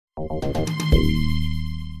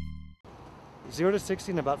0 to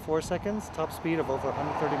 60 in about 4 seconds, top speed of over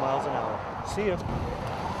 130 miles an hour. See ya.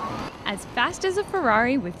 As fast as a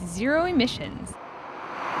Ferrari with zero emissions.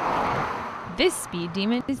 This speed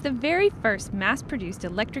demon is the very first mass-produced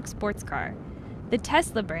electric sports car. The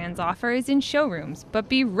Tesla brand's offer is in showrooms, but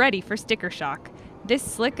be ready for sticker shock. This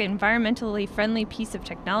slick, environmentally friendly piece of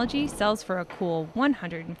technology sells for a cool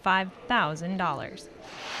 $105,000.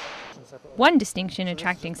 One distinction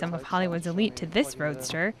attracting some of Hollywood's elite to this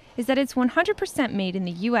roadster is that it's 100% made in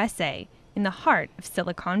the USA, in the heart of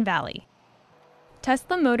Silicon Valley.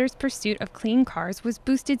 Tesla Motors' pursuit of clean cars was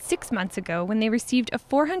boosted 6 months ago when they received a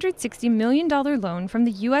 $460 million loan from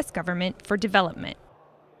the U.S. government for development.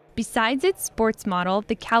 Besides its sports model,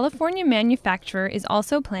 the California manufacturer is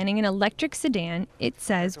also planning an electric sedan it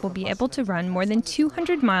says will be able to run more than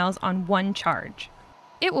 200 miles on one charge.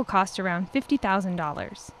 It will cost around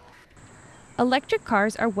 $50,000. Electric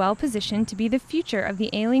cars are well positioned to be the future of the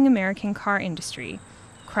ailing American car industry.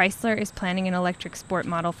 Chrysler is planning an electric sport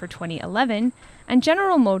model for 2011, and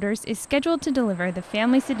General Motors is scheduled to deliver the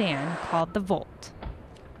family sedan called the Volt.